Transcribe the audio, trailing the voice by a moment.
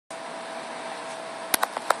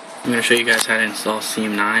I'm going to show you guys how to install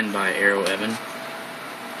CM9 by Arrow Evan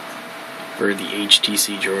for the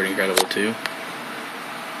HTC Jordan Incredible 2.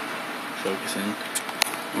 Focus in.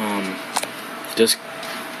 Just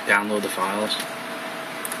download the files.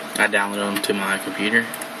 I downloaded them to my computer.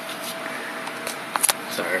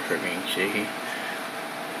 Sorry for being shaky.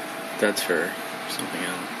 That's for something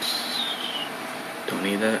else. Don't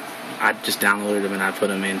need that. I just downloaded them and I put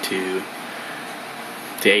them into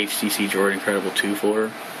the HTC Jordan Incredible 2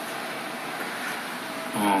 folder.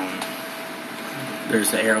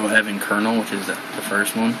 There's the Arrow Evan Kernel, which is the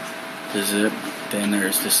first one, the zip. Then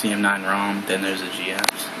there's the CM9 ROM. Then there's the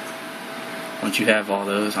GApps. Once you have all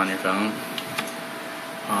those on your phone,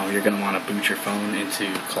 you're going to want to boot your phone into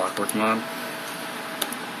Clockwork Mod.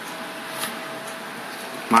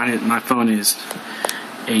 My phone is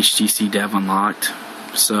HTC Dev unlocked,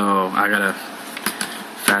 so I gotta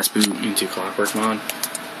fast boot into Clockwork Mod.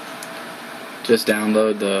 Just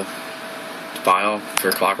download the file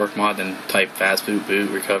for Clockwork Mod, then type fastboot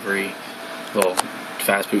boot recovery. Well,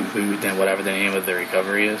 fastboot boot, then whatever the name of the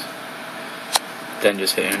recovery is. Then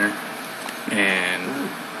just hit enter,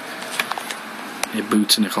 and it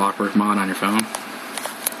boots into Clockwork Mod on your phone.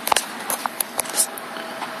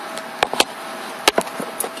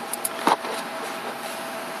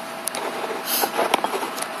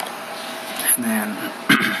 And then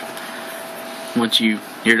once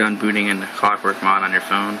you're done booting into Clockwork Mod on your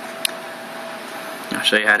phone, I'll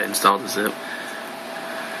show you how to install the zip.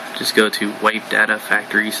 Just go to wipe data,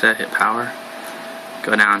 factory reset, hit power.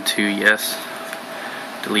 Go down to yes,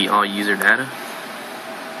 delete all user data.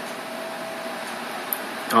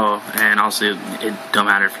 Oh, and also it don't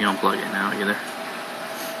matter if you don't plug it now either.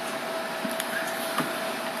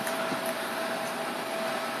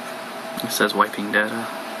 It says wiping data.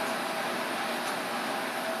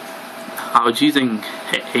 I was using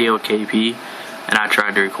AOKP and I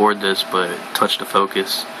tried to record this, but touch to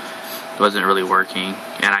focus wasn't really working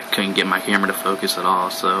and I couldn't get my camera to focus at all,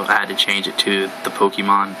 so I had to change it to the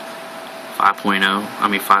Pokemon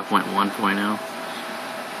 5.1.0.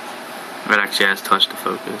 It actually has touch to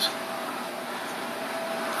focus.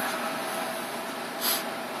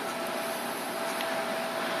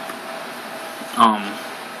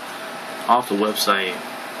 Off the website,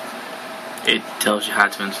 it tells you how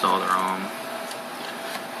to install the ROM.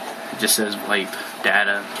 It just says wipe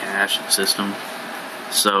data, cache, system.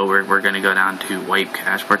 So we're going to go down to wipe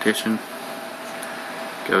cache partition.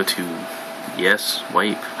 Go to yes,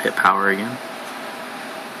 wipe, hit power again.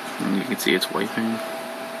 And you can see it's wiping.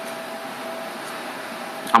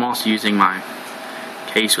 I'm also using my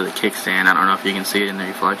case with a kickstand. I don't know if you can see it in the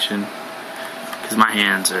reflection, because my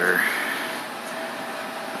hands are,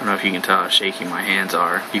 I don't know if you can tell how shaky my hands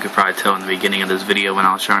are. You could probably tell in the beginning of this video when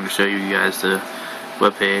I was trying to show you guys the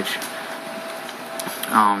webpage.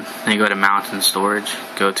 Then you go to mount and storage,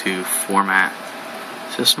 go to format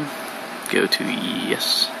system, go to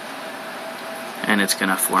yes, and it's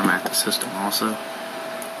gonna format the system also.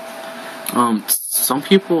 Some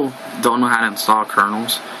people don't know how to install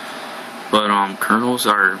kernels, but kernels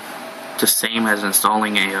are the same as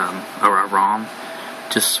installing a ROM.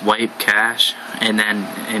 Just wipe cache and then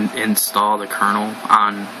install the kernel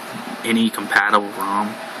on any compatible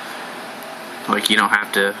ROM. Like, you don't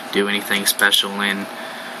have to do anything special in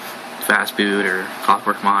fastboot or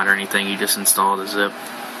Clockwork Mod or anything. You just install the zip.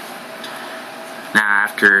 Now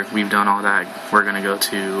after we've done all that, we're going to go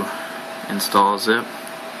to install zip.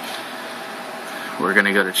 We're going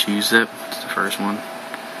to go to choose zip. It's the first one.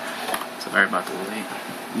 Sorry about the wait.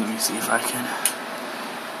 Let me see if I can.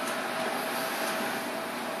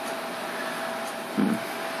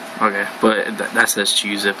 Okay, but that says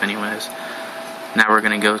choose zip anyways. Now we're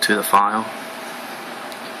going to go to the file,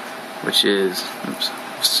 which is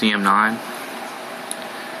CM9.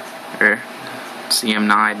 There.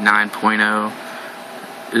 CM9 9.0.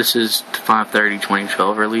 This is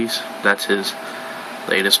 5/30/2012 release. That's his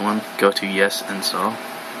latest one. Go to yes, install.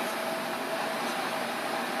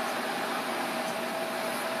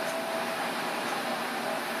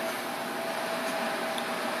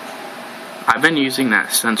 I've been using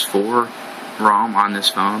that Sense 4 ROM on this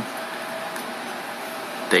phone,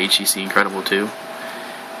 the HTC Incredible 2,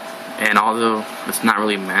 and although it's not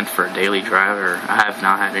really meant for a daily driver, I have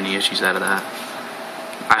not had any issues out of that.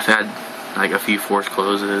 I've had like a few forced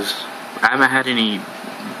closes. I haven't had any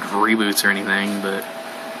reboots or anything, but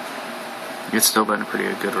it's still been a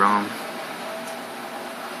pretty good ROM.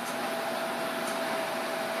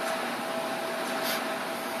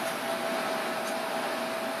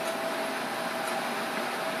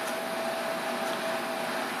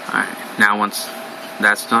 Alright, now once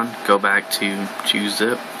that's done, go back to choose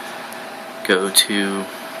zip, go to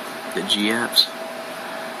the GApps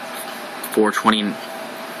 420.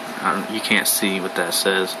 You can't see what that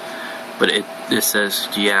says, but it says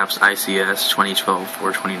GApps ICS 2012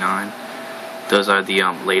 429. Those are the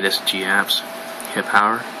latest GApps. Hit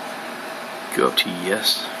power. Go up to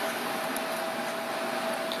yes.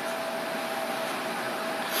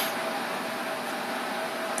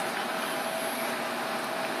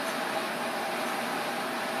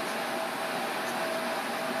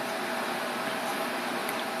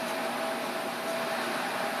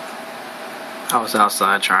 I was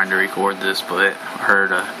outside trying to record this, but I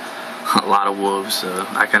heard a lot of wolves, so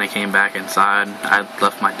I kind of came back inside. I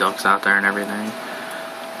left my ducks out there and everything.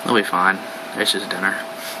 They'll be fine. It's just dinner.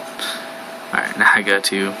 Alright, now I go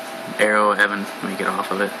to Arrow Evan. Let me get off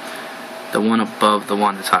of it. The one above the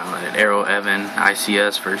one that's highlighted. Arrow Evan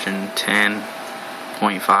ICS version 10.5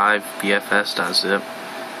 BFS.zip.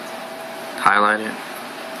 Highlight it.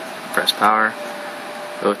 Press power.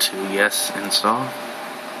 Go to yes, install.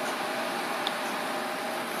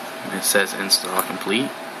 It says install complete.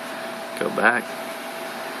 Go back.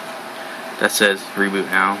 That says reboot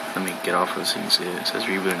now. Let me get off of this so you can see it. It says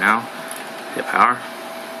reboot now. Hit power.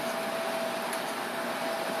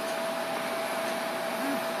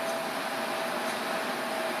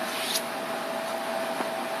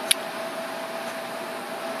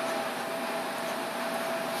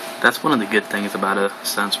 That's one of the good things about a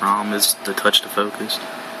Sense ROM is the touch to focus.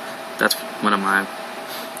 That's one of my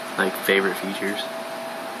favorite features.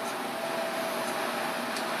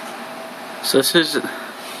 So this is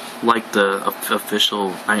like the official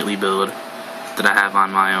nightly build that I have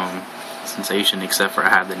on my own Sensation, except for I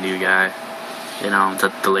have the new guy,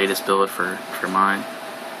 the latest build for mine.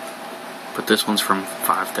 But this one's from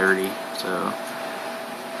 5:30, so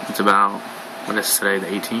it's about, what is today, the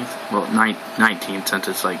 18th? Well, 19th, since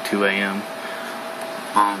it's like 2 a.m.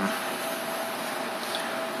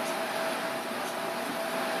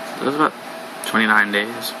 It was about 29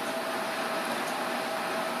 days.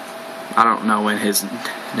 I don't know when his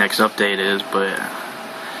next update is, but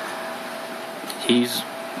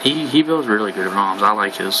he builds really good ROMs. I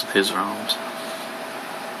like his ROMs.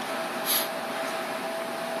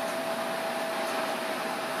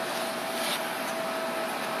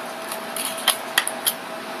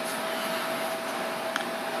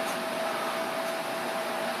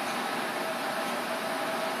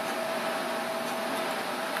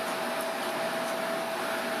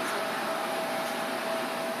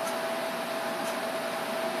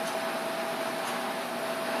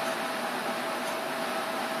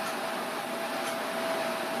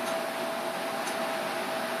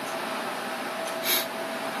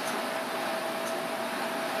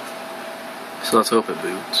 So let's hope it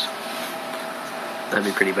boots. That'd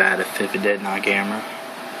be pretty bad if it did on camera.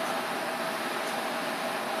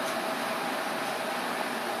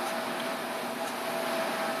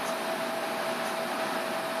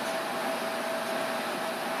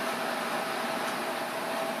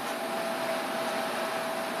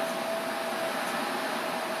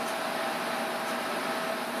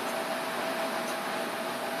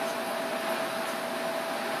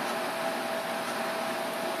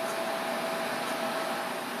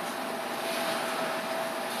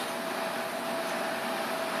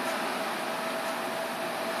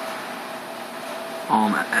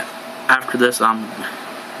 After this, I'm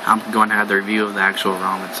going to have the review of the actual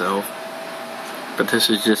ROM itself. But this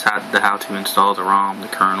is just how to install the ROM, the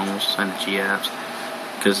kernels, and the GApps.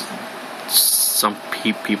 Because some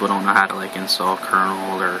people don't know how to install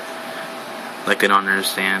kernel, or they don't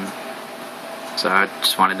understand. So I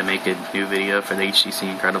just wanted to make a new video for the HTC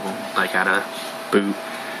Incredible, how to boot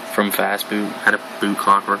from fastboot, how to boot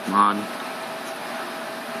Clockwork mod.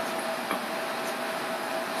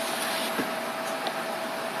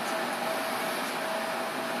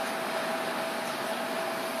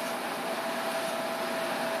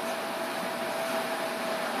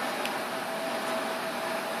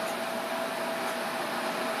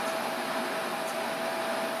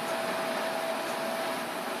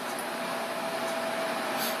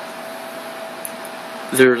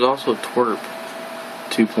 There's also Twerp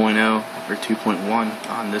 2.0 or 2.1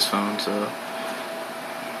 on this phone, so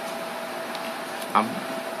I'm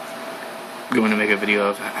going to make a video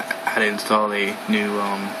of how to install a new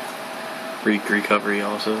recovery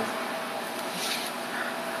also.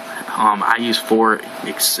 I use 4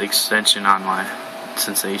 extension on my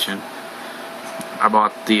Sensation. I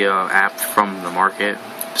bought the app from the market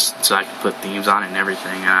so I could put themes on it and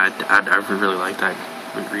everything. I really like that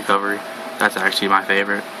recovery. That's actually my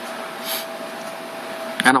favorite.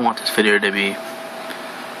 I don't want this video to be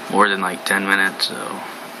more than 10 minutes, so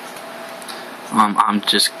I'm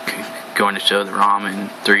just going to show the ROM and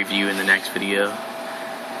the review in the next video,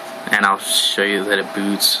 and I'll show you that it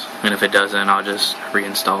boots, and if it doesn't, I'll just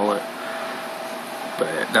reinstall it.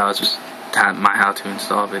 But that was just my how to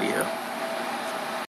install video.